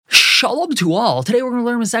Shalom to all. Today we're going to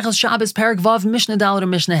learn Maseches Shabbos, Perek Vav, Mishnah Dalet, and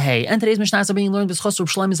Mishnah Hey. And today's Mishnahs are being learned with Chosr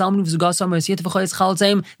Shloim Zalman V'Zugasam Yosiyat V'Choyes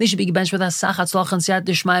Chalotzeim. They should be benched with Asach Hatzlach and Siyat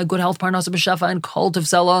Dishmaya, good health, Parnasa B'Shafa, and Kol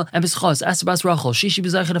Tevsela, and B'Schos Esabas Rachel. She should be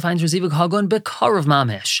Zaycha to find Rezivik Hagon B'Karav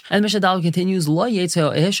Mamish. And Mishnah Dalet continues, Lo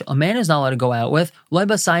Yetzeo Ish, a man is not allowed to go out with Lo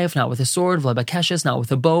B'Sayef, not with a sword, V'Lo B'Keshes, not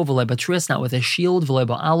with a bow, V'Lo B'Tris, not with a shield, V'Lo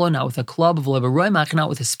B'Alo, not with a club, V'Lo B'Roimach, not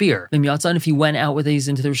with a spear. V'Myatzan, if he went out with these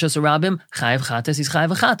into the Rishus Harabim, Chayav Chatas, he's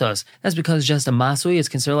Chayav Chatos. That's because just a masui is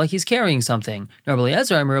considered like he's carrying something. Rabbi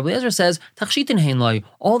Eliezer says, Tachshitin hein loy,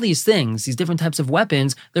 all these things, these different types of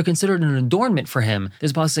weapons, they're considered an adornment for him.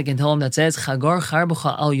 There's a pasuk in Tehillim that says, Chagar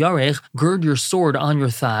charbucha al yarech, gird your sword on your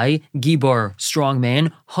thigh, Gibor, strong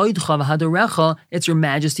man, Hoidcha v'hadorecha, it's your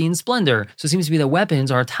majesty and splendor. So it seems to be that weapons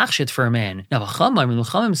are a tachshit for a man. Now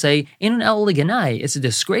V'chamim say, in an el liganai, it's a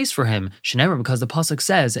disgrace for him. Shenever, because the pasuk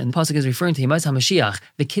says, and the pasuk is referring to Yemais HaMashiach,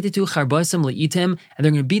 the kititu charboisim le'itim, and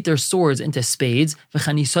they're going to beat their swords into spades, and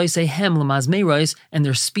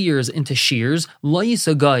their spears into shears.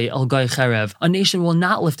 A nation will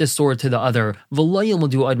not lift a sword to the other,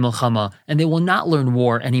 and they will not learn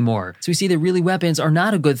war anymore. So we see that really weapons are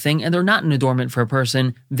not a good thing, and they're not an adornment for a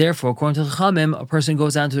person. Therefore, according to the Chachamim, a person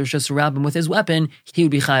goes down to the Rishus Harabim with his weapon, he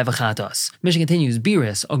would be chayav achatos. Mishnah continues,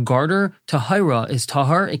 biris, a garter, tahira is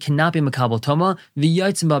tahar, it cannot be makabel toma,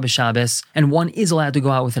 v'yaitzim ba b'Shabbos, and one is allowed to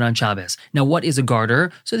go out with it on Shabbos. Now, what is a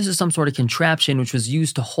garter? So this is some sort of contraption which was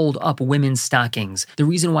used to hold up women's stockings. The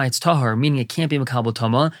reason why it's tahar, meaning it can't be makabel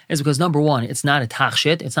toma, is because number one, it's not a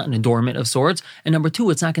tachshit, it's not an adornment of sorts, and number two,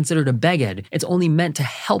 it's not considered a beged. It's only meant to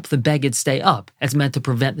help the beged stay up. It's meant to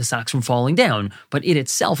prevent the socks from falling down, but it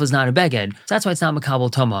itself is not a beged. So that's why it's not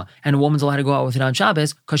makabel toma. And a woman's allowed to go out with it on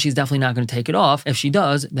Shabbos because she's definitely not going to take it off. If she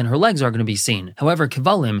does, then her legs are going to be seen. However,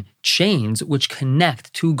 kivalim, chains which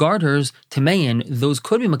connect two garters to mayin, those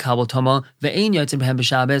could be makabel toma, ve'ein yotzim behem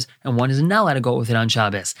b'Shabbos, and one is not allowed to go with it on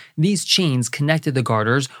Shabbos. These chains connected the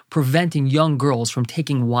garters, preventing young girls from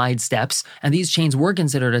taking wide steps, and these chains were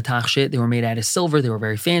considered a tachshit. They were made out of silver, they were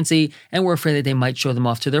very fancy, and were afraid that they might show them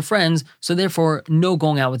off to their friends, so therefore, no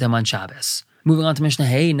going out with them on Shabbos. Moving on to Mishnah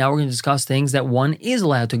Hey, now we're going to discuss things that one is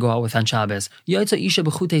allowed to go out with on Shabbos. Yotza isha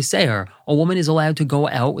b'chutei seir. A woman is allowed to go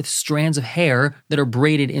out with strands of hair that are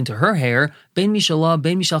braided into her hair. Bein mishala,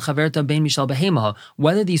 bein mishal chaverta, bein mishal behema.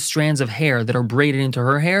 Whether these strands of hair that are braided into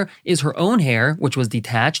her hair is her own hair, which was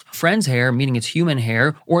detached, friend's hair, meaning it's human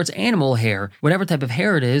hair, or it's animal hair. Whatever type of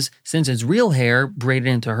hair it is, since it's real hair braided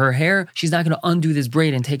into her hair, she's not going to undo this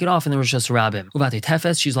braid and take it off in the Rishus Harabim. Uvate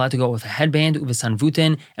tefes, she's allowed to go with a headband,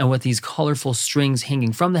 uvesanvutin, and with these colorful strings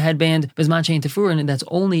hanging from the headband, bizman shein tefurin, and that's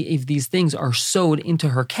only if these things are sewed into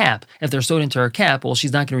her cap. If they're sewed into her cap, well,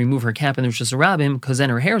 she's not going to remove her cap in the Rishus Harabim, because then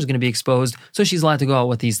her hair is going to be exposed, so she's allowed to go out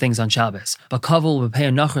with these things on Shabbos. Bakavul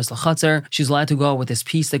b'pei nachris l'chatzer, she's allowed to go out with this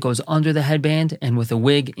piece that goes under the headband and with a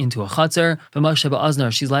wig into a chatzer. B'machshe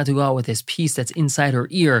ba'aznar, she's allowed to go out with this piece that's inside her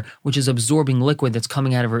ear, which is absorbing liquid that's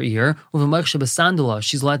coming out of her ear. Uv'machshe b'sandala,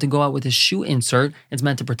 she's allowed to go out with this shoe insert, it's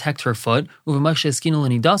meant to protect her foot. Uv'machshe eskinul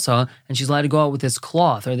nidasa, and she's allowed to go out with this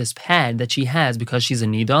cloth or this pad that she has because she's a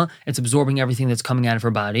nida. It's absorbing everything that's coming out of her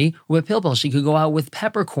body. Ubepilpil, she could go out with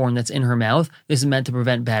peppercorn that's in her mouth. This is meant to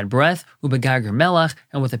prevent bad breath. Ubegager melach,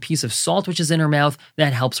 and with a piece of salt which is in her mouth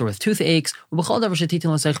that helps her with toothaches. Ubechol davar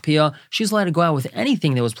shetitin l'seich pia, she's allowed to go out with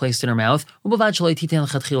anything that was placed in her mouth. Ubevad shalei titin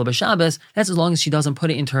l'chatchila b'Shabbos, that's as long as she doesn't put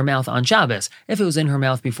it into her mouth on Shabbos. If it was in her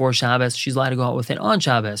mouth before Shabbos, she's allowed to go out with it on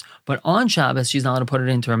Shabbos. But on Shabbos, she's not allowed to put it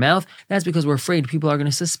into her mouth. That's because we're afraid people are going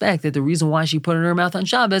to suspect that the reason why she put it in her mouth on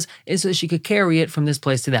Shabbos is so that she could carry it from this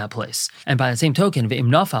place to that place. And by the same token, v'im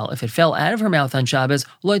nafal, if it fell out of her mouth on Shabbos,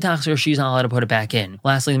 loy tachzir, she's not allowed to put it back in.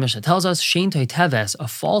 Lastly, the Mishnah tells us, shein toy teves, a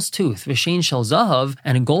false tooth, v'shein shel zahav,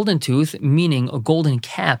 and a golden tooth, meaning a golden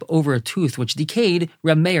cap over a tooth which decayed,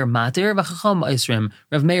 Rav Meir matir v'chacham isrim.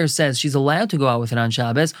 Rav Meir says she's allowed to go out with it on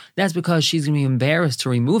Shabbos. That's because she's going to be embarrassed to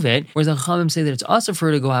remove it, whereas the chachamim say that it's also for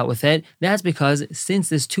her to go out with it. That's because since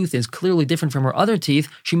this tooth is clearly different from her other teeth,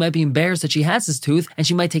 she might be embarrassed that she has this tooth, and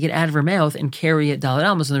she might take it out of her mouth and carry it Dalet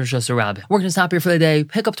Amos in the Rishus Harabim. We're going to stop here for the day.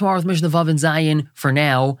 Pick up tomorrow with Mishnah Vav and Zayin. For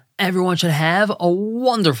now, everyone should have a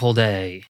wonderful day.